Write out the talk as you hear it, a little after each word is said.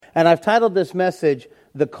And I've titled this message,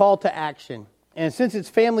 The Call to Action. And since it's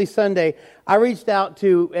Family Sunday, I reached out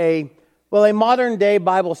to a modern-day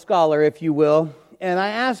Bible scholar, if you will, and I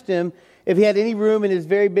asked him if he had any room in his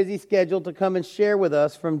very busy schedule to come and share with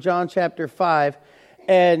us from John chapter 5.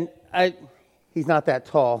 And he's not that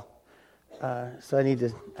tall, so I need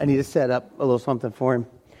to set up a little something for him.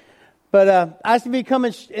 But I asked him to come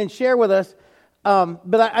and share with us,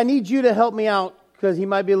 but I need you to help me out because he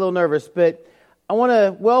might be a little nervous. But I want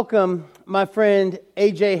to welcome my friend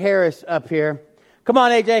A.J. Harris up here. Come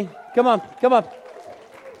on, A.J. Come on.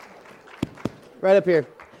 Right up here.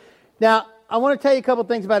 Now, I want to tell you a couple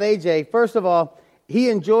things about A.J. First of all, he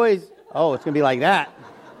enjoys... Oh, it's going to be like that.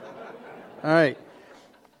 All right.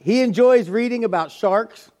 He enjoys reading about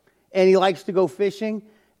sharks, and he likes to go fishing.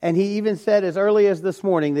 And he even said as early as this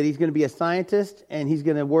morning that he's going to be a scientist, and he's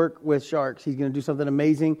going to work with sharks. He's going to do something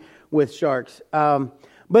amazing with sharks.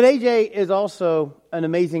 But A.J. is also an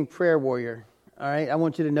amazing prayer warrior. All right? I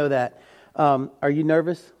want you to know that. Are you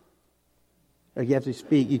nervous? Or you have to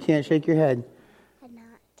speak. You can't shake your head. I'm not.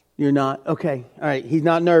 You're not? Okay. All right. He's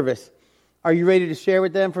not nervous. Are you ready to share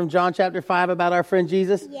with them from John chapter 5 about our friend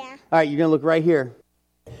Jesus? Yeah. All right. You're going to look right here.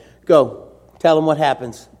 Go. Tell them what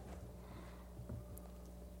happens.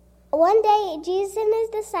 One day, Jesus and his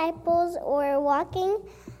disciples were walking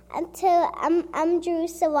to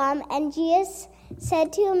Jerusalem, and Jesus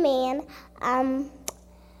said to a man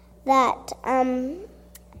that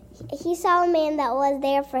he saw a man that was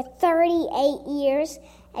there for 38 years,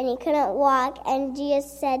 and he couldn't walk, and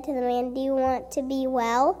Jesus said to the man, "Do you want to be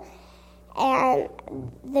well?" And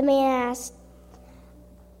the man asked,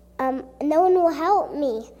 "No one will help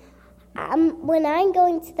me. When I'm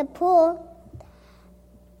going to the pool,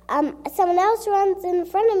 someone else runs in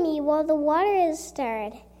front of me while the water is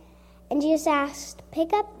stirred." And Jesus asked,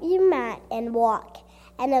 "Pick up your mat and walk."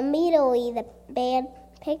 And immediately the man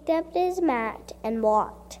picked up his mat and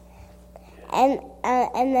walked. And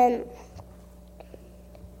then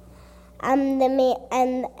the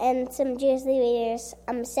man and some Jewish leaders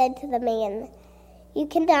said to the man, "You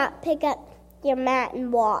cannot pick up your mat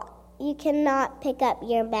and walk. You cannot pick up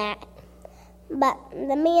your mat." But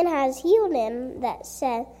the man has healed him that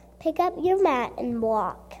said, "Pick up your mat and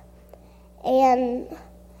walk." And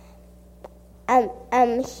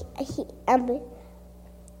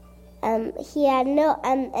he had no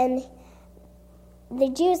and the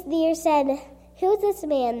Jewish leader said, "Who's this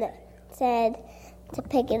man that said to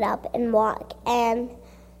pick it up and walk?" And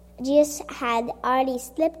Jesus had already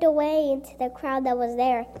slipped away into the crowd that was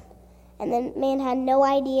there, and the man had no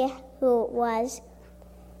idea who it was.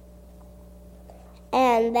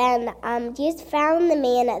 And then Jesus found the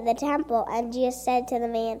man at the temple, and Jesus said to the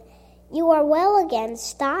man, "You are well again.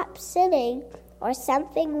 Stop sinning, or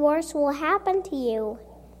something worse will happen to you."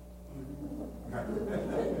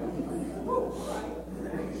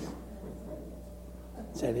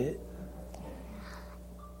 Is that it?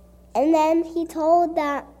 And then he told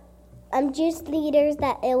the Jewish leaders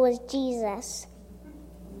that it was Jesus.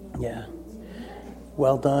 Yeah.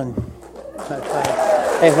 Well done.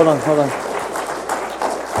 Hey, hold on.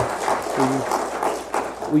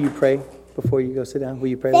 Will you pray before you go sit down? Will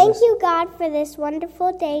you pray? Thank you, God, for this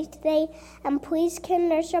wonderful day today. And please can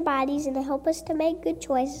nurse our bodies and help us to make good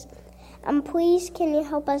choices. And please can you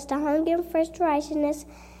help us to hunger and thirst for righteousness.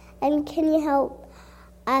 And can you help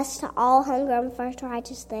us to all hunger and thirst for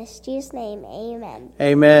righteousness. In Jesus' name, amen.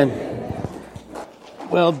 Amen.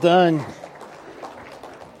 Well done.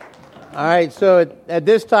 All right, so at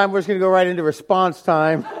this time, we're just going to go right into response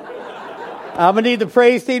time. I'm going to need the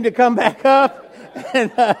praise team to come back up.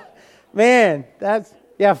 And man,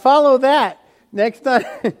 follow that. Next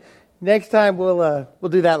time we'll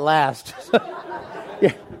do that last.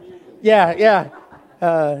 Yeah.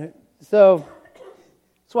 So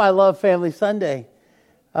that's why I love Family Sunday.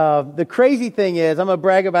 The crazy thing is, I'm going to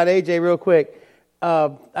brag about AJ real quick.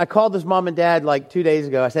 I called his mom and dad like 2 days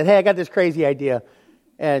ago. I said, "Hey, I got this crazy idea."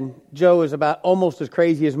 And Joe is about almost as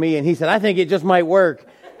crazy as me. And he said, "I think it just might work."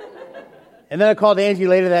 And then I called Angie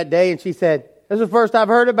later that day, and she said, "This is the first I've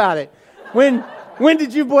heard about it. When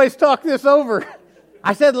did you boys talk this over?"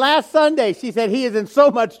 I said, "Last Sunday." She said, "He is in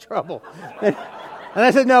so much trouble." And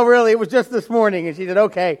I said, "No, really, it was just this morning." And she said,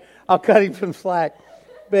 "Okay, I'll cut him some slack."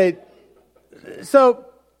 But so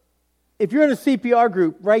if you're in a CPR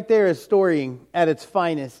group, right there is storying at its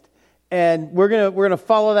finest. And we're gonna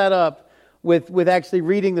follow that up with actually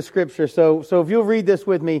reading the scripture. So if you'll read this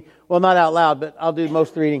with me, well, not out loud, but I'll do most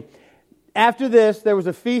of the reading. After this, there was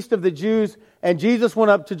a feast of the Jews, and Jesus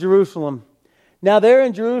went up to Jerusalem. Now there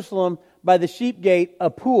in Jerusalem, by the sheep gate, a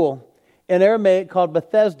pool, in Aramaic called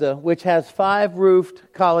Bethesda, which has 5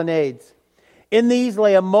 roofed colonnades. In these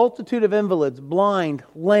lay a multitude of invalids, blind,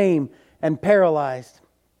 lame, and paralyzed.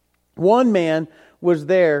 One man was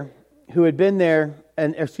there who had been an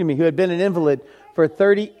invalid for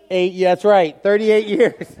 38, that's right, 38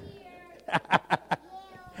 years.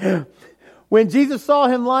 When Jesus saw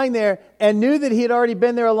him lying there and knew that he had already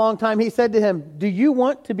been there a long time, he said to him, "Do you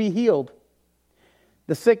want to be healed?"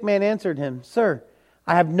 The sick man answered him, "Sir,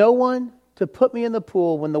 I have no one to put me in the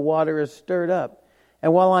pool when the water is stirred up.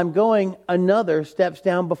 And while I'm going, another steps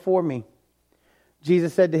down before me."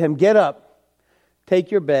 Jesus said to him, "Get up,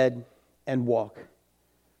 take your bed, and walk."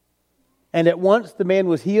 And at once the man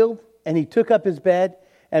was healed, and he took up his bed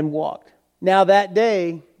and walked. Now that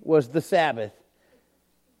day was the Sabbath.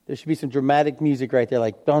 There should be some dramatic music right there,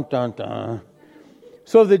 like dun dun dun.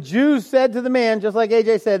 So the Jews said to the man, just like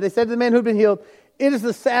AJ said, they said to the man who'd been healed, "It is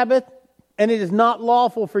the Sabbath, and it is not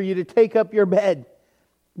lawful for you to take up your bed."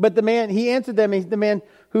 But he answered them, the man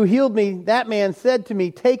who healed me, that man said to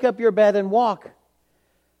me, "Take up your bed and walk."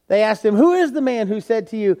 They asked him, "Who is the man who said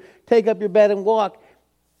to you, 'Take up your bed and walk'?"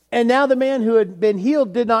 And now the man who had been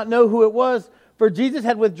healed did not know who it was, for Jesus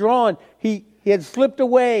had withdrawn. He had slipped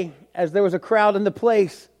away as there was a crowd in the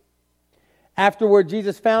place. Afterward,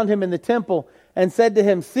 Jesus found him in the temple and said to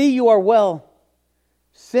him, "See, you are well.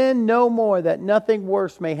 Sin no more, that nothing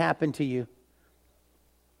worse may happen to you."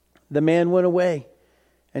 The man went away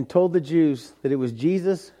and told the Jews that it was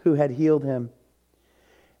Jesus who had healed him.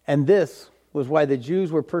 And this was why the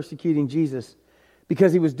Jews were persecuting Jesus,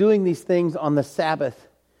 because he was doing these things on the Sabbath.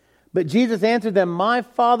 But Jesus answered them, "My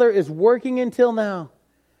Father is working until now,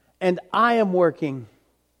 and I am working."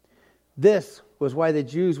 This was why the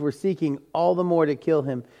Jews were seeking all the more to kill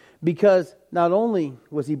him, because not only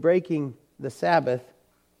was he breaking the Sabbath,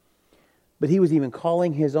 but he was even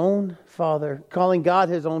calling God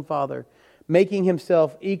his own Father, making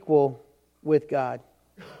himself equal with God.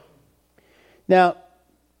 Now,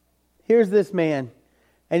 here's this man,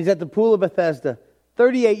 and he's at the pool of Bethesda.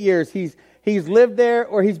 38 years he's lived there,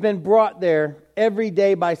 or he's been brought there every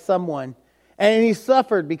day by someone. And he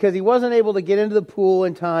suffered because he wasn't able to get into the pool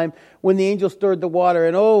in time when the angel stirred the water.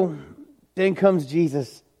 And then comes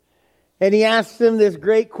Jesus. And he asks him this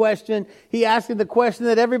great question. He asks him the question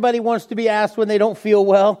that everybody wants to be asked when they don't feel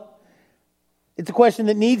well. It's a question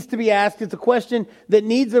that needs to be asked. It's a question that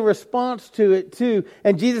needs a response to it too.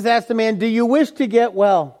 And Jesus asked the man, "Do you wish to get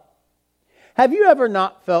well?" Have you ever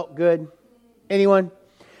not felt good? Anyone?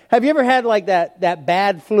 Have you ever had like that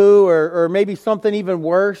bad flu or maybe something even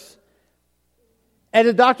worse? And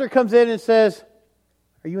the doctor comes in and says,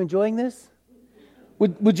 "Are you enjoying this?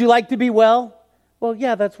 Would you like to be well?" "Well,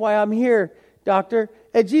 yeah, that's why I'm here, doctor."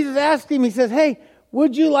 And Jesus asked him, he says, "Hey,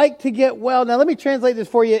 would you like to get well?" Now, let me translate this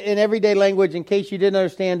for you in everyday language in case you didn't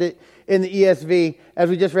understand it in the ESV as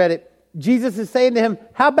we just read it. Jesus is saying to him,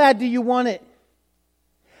 how bad do you want it?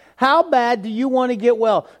 How bad do you want to get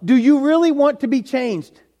well? Do you really want to be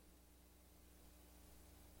changed?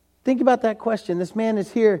 Think about that question. This man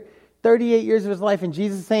is here 38 years of his life, and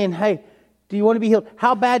Jesus is saying, "Hey, do you want to be healed?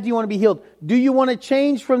 How bad do you want to be healed? Do you want to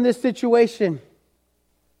change from this situation?"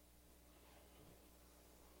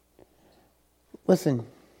 Listen,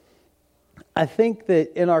 I think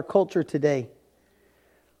that in our culture today,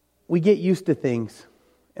 we get used to things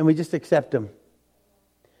and we just accept them.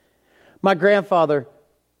 My grandfather,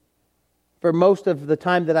 for most of the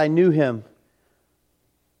time that I knew him,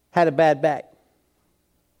 had a bad back.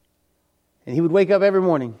 And he would wake up every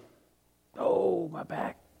morning. "Oh, my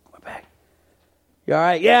back. You all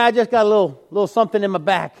right?" "Yeah, I just got a little something in my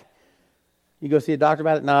back." "You go see a doctor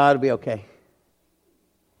about it?" "No, it'll be okay."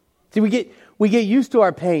 See, we get used to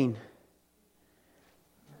our pain.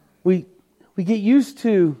 We get used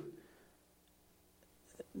to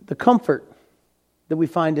the comfort that we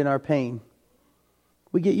find in our pain.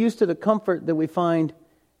 We get used to the comfort that we find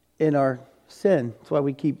in our sin. That's why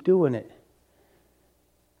we keep doing it.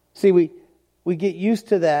 See, we get used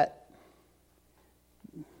to that.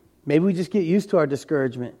 Maybe we just get used to our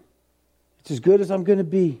discouragement. It's as good as I'm going to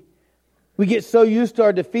be. We get so used to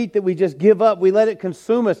our defeat that we just give up. We let it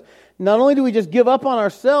consume us. Not only do we just give up on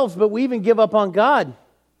ourselves, but we even give up on God.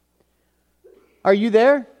 Are you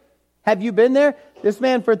there? Have you been there? This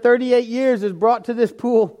man for 38 years is brought to this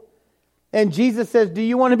pool. And Jesus says, "Do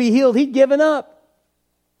you want to be healed?" He'd given up.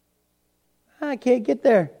 "I can't get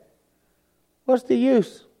there. What's the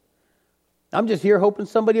use? I'm just here hoping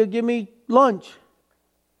somebody will give me lunch."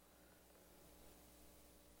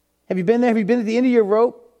 Have you been there? Have you been at the end of your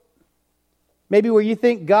rope? Maybe where you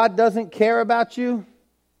think God doesn't care about you?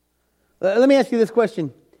 Let me ask you this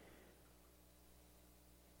question.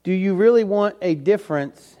 Do you really want a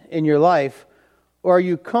difference in your life? Or are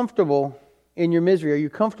you comfortable in your misery? Are you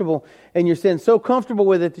comfortable in your sin? So comfortable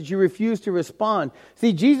with it that you refuse to respond?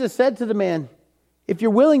 See, Jesus said to the man, if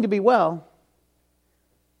you're willing to be well,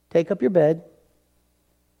 take up your bed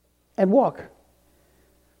and walk.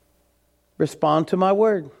 Respond to my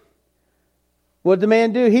word. What did the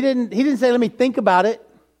man do? He didn't say, let me think about it.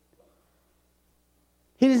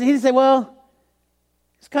 He didn't say, well,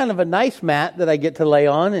 it's kind of a nice mat that I get to lay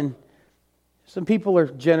on, and some people are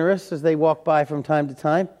generous as they walk by from time to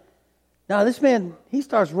time. Now, this man, he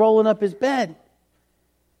starts rolling up his bed.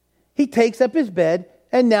 He takes up his bed,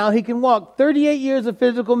 and now he can walk. 38 years of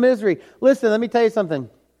physical misery. Listen, let me tell you something.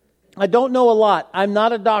 I don't know a lot. I'm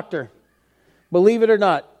not a doctor. Believe it or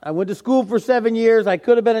not. I went to school for 7 years. I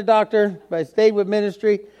could have been a doctor, but I stayed with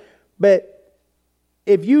ministry. But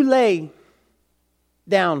if you lay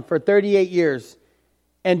down for 38 years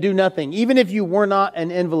and do nothing, even if you were not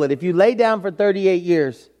an invalid, if you lay down for 38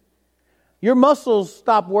 years, your muscles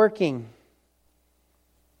stop working.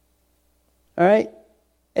 All right?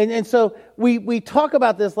 And so we talk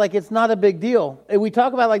about this like it's not a big deal. And we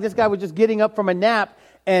talk about like this guy was just getting up from a nap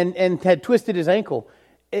and had twisted his ankle.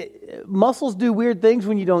 Muscles do weird things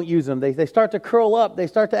when you don't use them. They start to curl up. They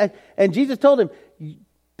start to act. And Jesus told him,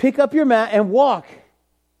 pick up your mat and walk.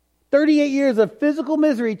 38 years of physical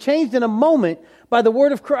misery changed in a moment by the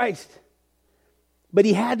word of Christ. But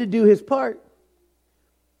he had to do his part.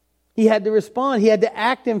 He had to respond. He had to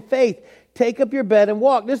act in faith. Take up your bed and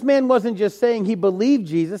walk. This man wasn't just saying he believed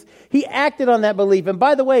Jesus. He acted on that belief. And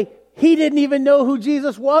by the way, he didn't even know who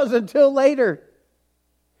Jesus was until later.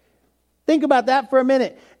 Think about that for a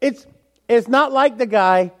minute. It's not like the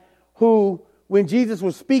guy who, when Jesus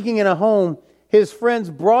was speaking in a home, his friends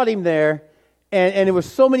brought him there, and it was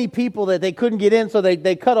so many people that they couldn't get in, so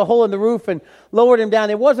they cut a hole in the roof and lowered him down.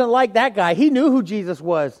 It wasn't like that guy. He knew who Jesus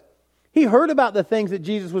was. He heard about the things that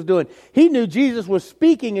Jesus was doing. He knew Jesus was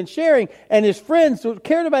speaking and sharing, and his friends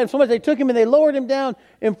cared about him so much they took him and they lowered him down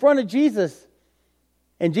in front of Jesus.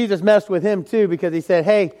 And Jesus messed with him too, because he said,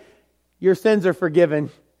 hey, your sins are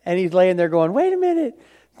forgiven. And he's laying there going, wait a minute,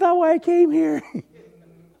 that's not why I came here.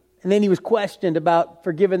 And then he was questioned about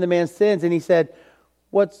forgiving the man's sins, and he said,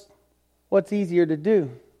 what's easier to do?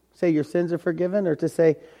 Say your sins are forgiven, or to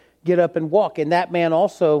say, get up and walk? And that man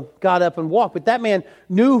also got up and walked. But that man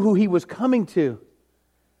knew who he was coming to.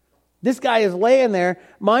 This guy is laying there,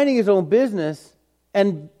 minding his own business,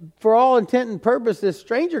 and for all intent and purpose, this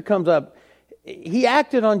stranger comes up. He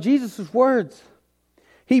acted on Jesus' words.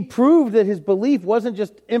 He proved that his belief wasn't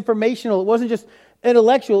just informational, it wasn't just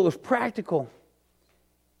intellectual, it was practical.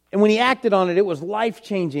 And when he acted on it, it was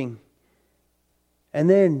life-changing. And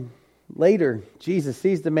then later, Jesus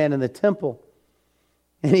sees the man in the temple,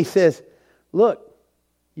 and he says, look,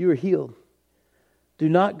 you are healed. Do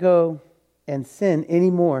not go and sin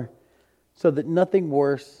anymore, so that nothing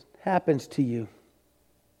worse happens to you.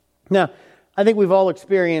 Now, I think we've all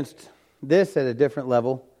experienced this at a different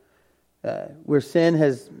level, where sin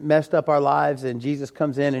has messed up our lives, and Jesus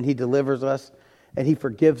comes in and he delivers us and he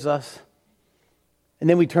forgives us. And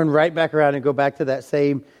then we turn right back around and go back to that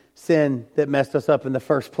same sin that messed us up in the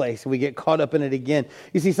first place, and we get caught up in it again.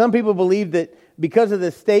 You see, some people believe that because of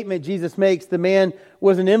this statement Jesus makes, the man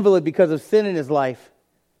was an invalid because of sin in his life.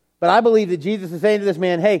 But I believe that Jesus is saying to this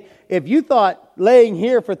man, hey, if you thought laying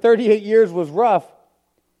here for 38 years was rough,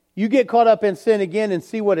 you get caught up in sin again and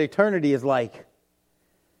see what eternity is like.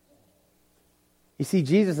 You see,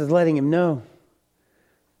 Jesus is letting him know,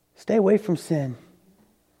 stay away from sin.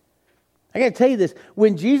 I got to tell you this,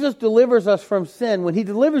 when Jesus delivers us from sin, when he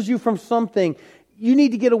delivers you from something, you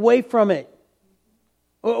need to get away from it.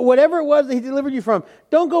 Whatever it was that he delivered you from,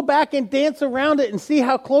 don't go back and dance around it and see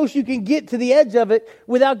how close you can get to the edge of it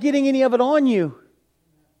without getting any of it on you.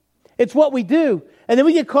 It's what we do. And then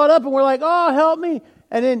we get caught up and we're like, oh, help me.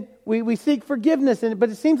 And then we seek forgiveness, but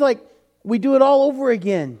it seems like we do it all over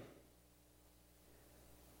again.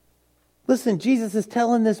 Listen, Jesus is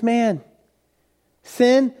telling this man,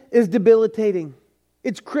 sin is debilitating.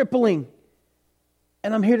 It's crippling.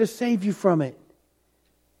 And I'm here to save you from it.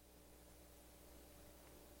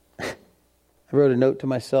 I wrote a note to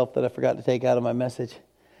myself that I forgot to take out of my message.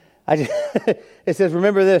 It says,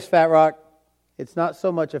 remember this, Fat Rock. It's not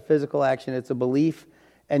so much a physical action. It's a belief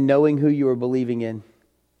and knowing who you are believing in.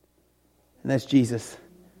 And that's Jesus.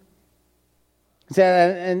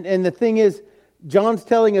 And the thing is, John's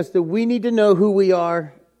telling us that we need to know who we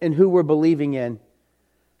are and who we're believing in.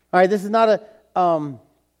 All right, this is not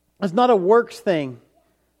a works thing.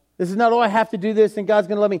 This is not, I have to do this and God's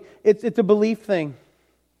going to love me. It's a belief thing.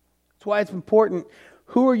 That's why it's important.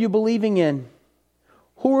 Who are you believing in?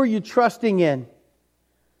 Who are you trusting in?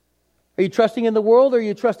 Are you trusting in the world, or are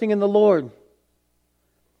you trusting in the Lord?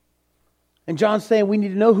 And John's saying we need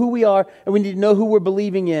to know who we are and we need to know who we're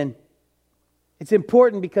believing in. It's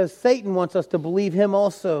important because Satan wants us to believe him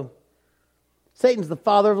also. Satan's the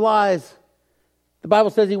father of lies. The Bible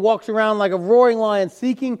says he walks around like a roaring lion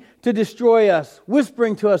seeking to destroy us,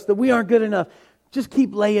 whispering to us that we aren't good enough. Just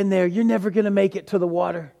keep laying there. You're never going to make it to the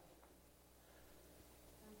water.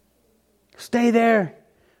 Stay there.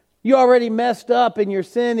 You already messed up in your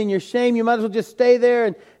sin and your shame. You might as well just stay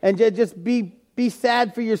there and just be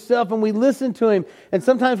sad for yourself. And we listen to him. And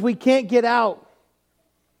sometimes we can't get out.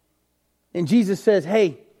 And Jesus says,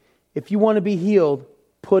 hey, if you want to be healed,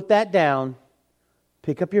 put that down,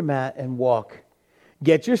 pick up your mat and walk.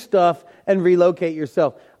 Get your stuff and relocate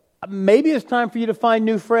yourself. Maybe it's time for you to find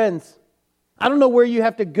new friends. I don't know where you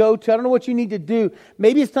have to go to. I don't know what you need to do.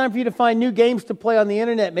 Maybe it's time for you to find new games to play on the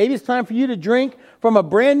internet. Maybe it's time for you to drink from a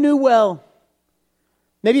brand new well.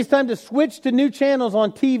 Maybe it's time to switch to new channels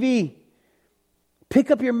on TV.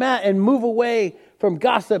 Pick up your mat and move away from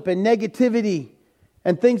gossip and negativity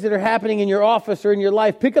and things that are happening in your office or in your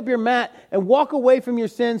life. Pick up your mat and walk away from your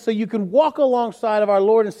sins so you can walk alongside of our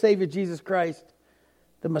Lord and Savior Jesus Christ,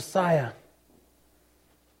 the Messiah.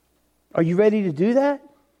 Are you ready to do that?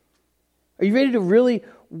 Are you ready to really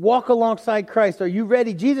walk alongside Christ? Are you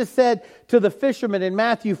ready? Jesus said to the fishermen in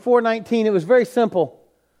Matthew 4:19, it was very simple.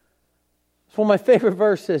 It's one of my favorite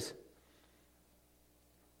verses.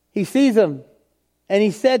 He sees them and he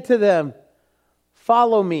said to them,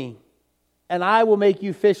 follow me and I will make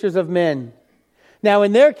you fishers of men. Now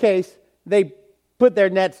in their case, they put their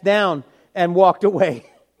nets down and walked away.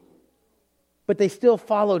 But they still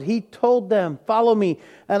followed. He told them, follow me,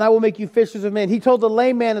 and I will make you fishers of men. He told the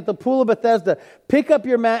lame man at the pool of Bethesda, pick up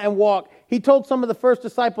your mat and walk. He told some of the first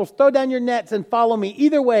disciples, throw down your nets and follow me.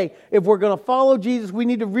 Either way, if we're going to follow Jesus, we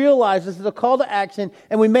need to realize this is a call to action,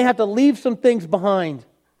 and we may have to leave some things behind.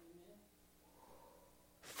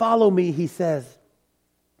 Follow me, he says.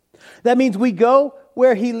 That means we go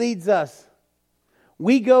where he leads us.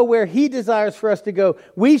 We go where he desires for us to go.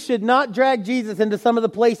 We should not drag Jesus into some of the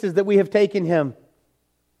places that we have taken him.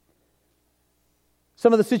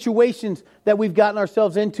 Some of the situations that we've gotten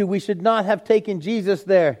ourselves into, we should not have taken Jesus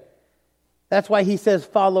there. That's why he says,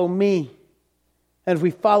 follow me. And as we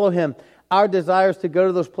follow him, our desires to go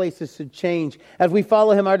to those places should change. As we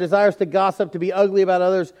follow him, our desires to gossip, to be ugly about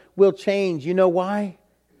others will change. You know why?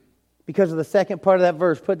 Because of the second part of that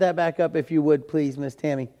verse. Put that back up if you would, please, Miss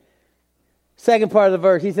Tammy. Second part of the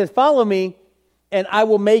verse, he says, follow me and I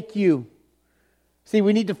will make you. See,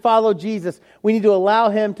 we need to follow Jesus. We need to allow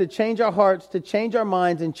him to change our hearts, to change our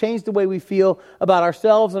minds, and change the way we feel about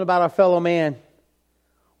ourselves and about our fellow man.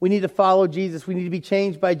 We need to follow Jesus. We need to be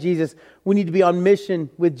changed by Jesus. We need to be on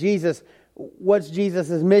mission with Jesus. What's Jesus'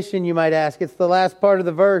 mission, you might ask? It's the last part of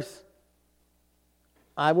the verse.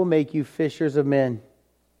 I will make you fishers of men.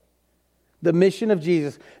 The mission of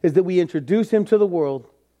Jesus is that we introduce him to the world.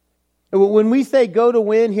 When we say go to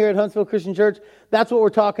win here at Huntsville Christian Church, that's what we're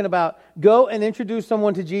talking about. Go and introduce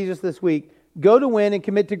someone to Jesus this week. Go to win and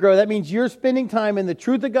commit to grow. That means you're spending time in the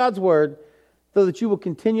truth of God's Word so that you will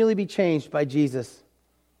continually be changed by Jesus,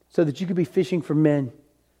 so that you could be fishing for men.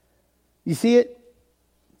 You see it?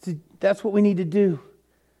 See, that's what we need to do.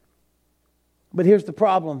 But here's the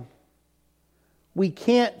problem. We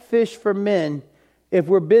can't fish for men if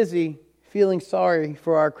we're busy feeling sorry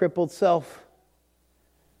for our crippled self.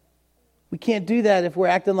 We can't do that if we're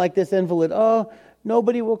acting like this invalid. Oh,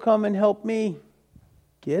 nobody will come and help me.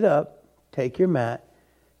 Get up, take your mat,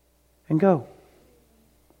 and go.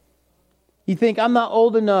 You think, I'm not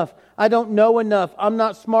old enough. I don't know enough. I'm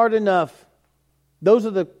not smart enough. Those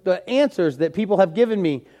are the answers that people have given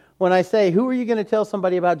me when I say, who are you going to tell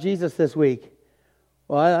somebody about Jesus this week?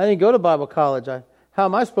 Well, I didn't go to Bible college. How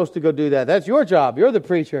am I supposed to go do that? That's your job. You're the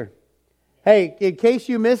preacher. Hey, in case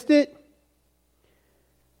you missed it,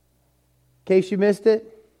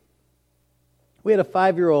 we had a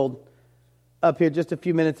 5-year-old up here just a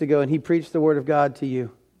few minutes ago, and he preached the Word of God to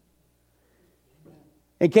you.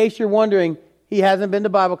 In case you're wondering, he hasn't been to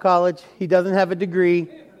Bible college. He doesn't have a degree.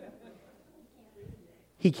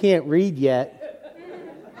 He can't read yet.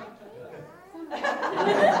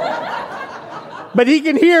 But he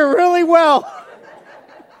can hear really well.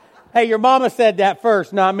 Hey, your mama said that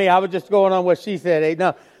first, not me. I was just going on what she said. Hey,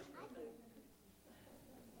 no.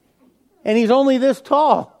 And he's only this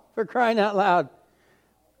tall, for crying out loud.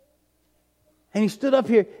 And he stood up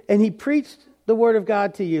here and he preached the Word of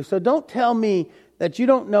God to you. So don't tell me that you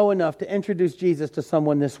don't know enough to introduce Jesus to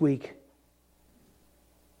someone this week.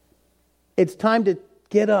 It's time to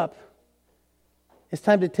get up. It's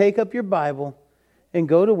time to take up your Bible and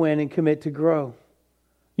go to win and commit to grow.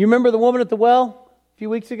 You remember the woman at the well a few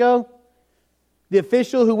weeks ago? the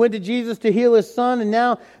official who went to Jesus to heal his son, and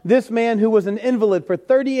now this man who was an invalid for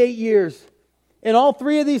 38 years. In all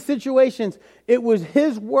three of these situations, it was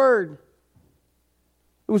his word.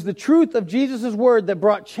 It was the truth of Jesus' word that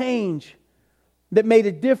brought change, that made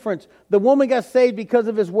a difference. The woman got saved because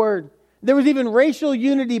of his word. There was even racial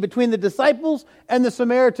unity between the disciples and the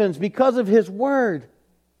Samaritans because of his word.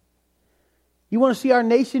 You want to see our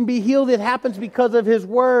nation be healed? It happens because of his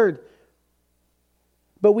word.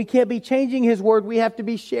 But we can't be changing his word. We have to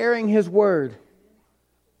be sharing his word.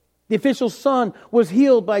 The official's son was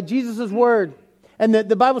healed by Jesus' word. And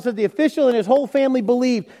the Bible says the official and his whole family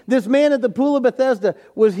believed. This man at the pool of Bethesda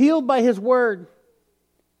was healed by his word.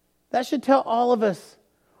 That should tell all of us,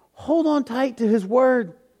 hold on tight to his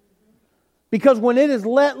word. Because when it is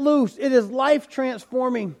let loose, it is life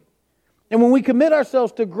transforming. And when we commit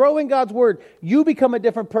ourselves to growing God's word, you become a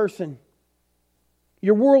different person.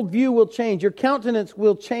 Your worldview will change. Your countenance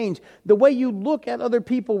will change. The way you look at other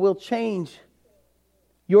people will change.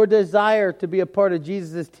 Your desire to be a part of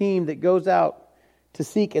Jesus' team that goes out to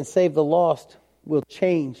seek and save the lost will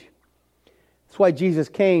change. That's why Jesus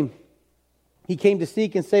came. He came to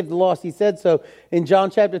seek and save the lost. He said so in John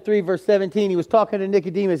chapter 3, verse 17. He was talking to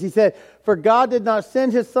Nicodemus. He said, "For God did not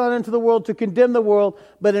send his Son into the world to condemn the world,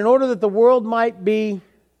 but in order that the world might be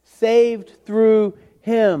saved through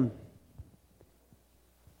him."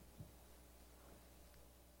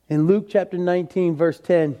 In Luke chapter 19, verse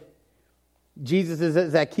 10, Jesus is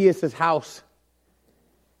at Zacchaeus' house.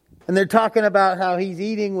 And they're talking about how he's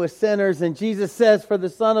eating with sinners. And Jesus says, "For the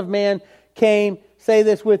Son of Man came," say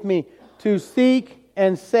this with me, "to seek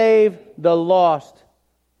and save the lost."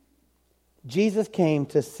 Jesus came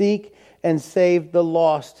to seek and save the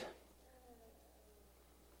lost.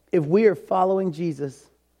 If we are following Jesus,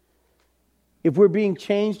 if we're being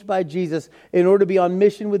changed by Jesus, in order to be on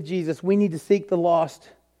mission with Jesus, we need to seek the lost.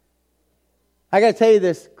 I got to tell you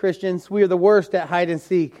this, Christians, we are the worst at hide and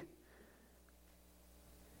seek.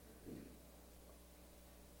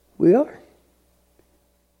 We are.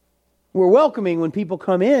 We're welcoming when people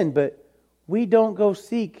come in, but we don't go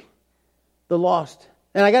seek the lost.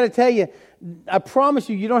 And I got to tell you, I promise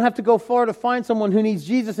you, you don't have to go far to find someone who needs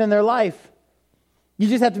Jesus in their life. You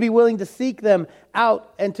just have to be willing to seek them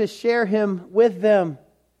out and to share him with them.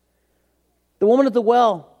 The woman at the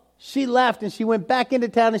well, she left and she went back into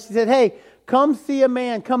town and she said, "Hey, come see a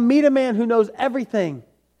man, come meet a man who knows everything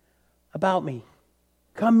about me.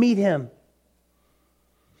 Come meet him."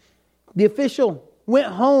 The official went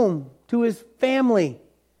home to his family,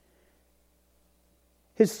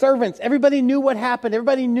 his servants. Everybody knew what happened.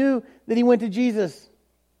 Everybody knew that he went to Jesus.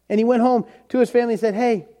 And he went home to his family and said,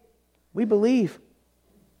 "Hey, we believe."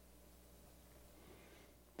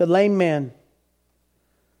 The lame man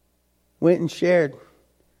went and shared.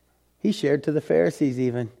 He shared to the Pharisees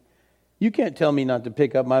even. "You can't tell me not to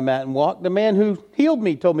pick up my mat and walk. The man who healed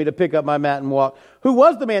me told me to pick up my mat and walk." "Who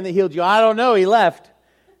was the man that healed you?" "I don't know. He left."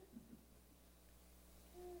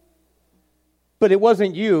 "But it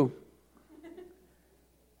wasn't you."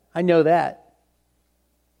 "I know that."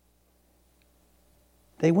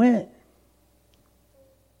 They went.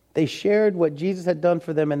 They shared what Jesus had done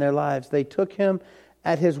for them in their lives. They took him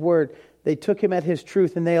at his word. They took him at his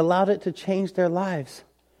truth, and they allowed it to change their lives.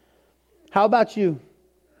 How about you?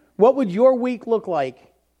 What would your week look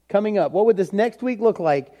like coming up? What would this next week look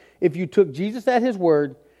like if you took Jesus at his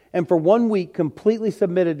word and for 1 week completely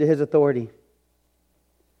submitted to his authority?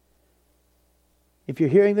 If you're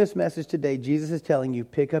hearing this message today, Jesus is telling you,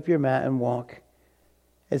 pick up your mat and walk.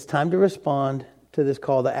 It's time to respond to this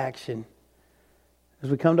call to action. As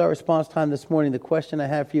we come to our response time this morning, the question I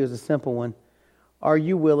have for you is a simple one. Are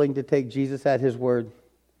you willing to take Jesus at his word?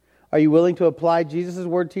 Are you willing to apply Jesus'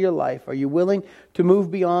 word to your life? Are you willing to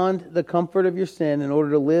move beyond the comfort of your sin in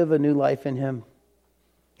order to live a new life in him?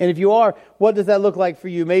 And if you are, what does that look like for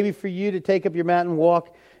you? Maybe for you to take up your mat and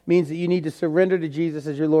walk means that you need to surrender to Jesus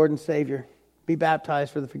as your Lord and Savior. Be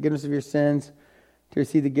baptized for the forgiveness of your sins, to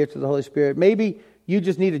receive the gift of the Holy Spirit. Maybe you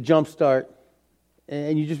just need a jump start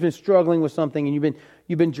and you've just been struggling with something and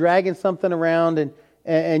you've been dragging something around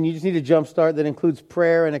and you just need a jump start that includes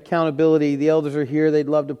prayer and accountability. The elders are here. They'd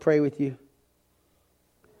love to pray with you.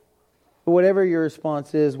 But whatever your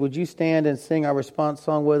response is, would you stand and sing our response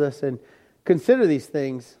song with us and consider these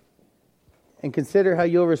things and consider how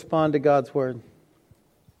you'll respond to God's word.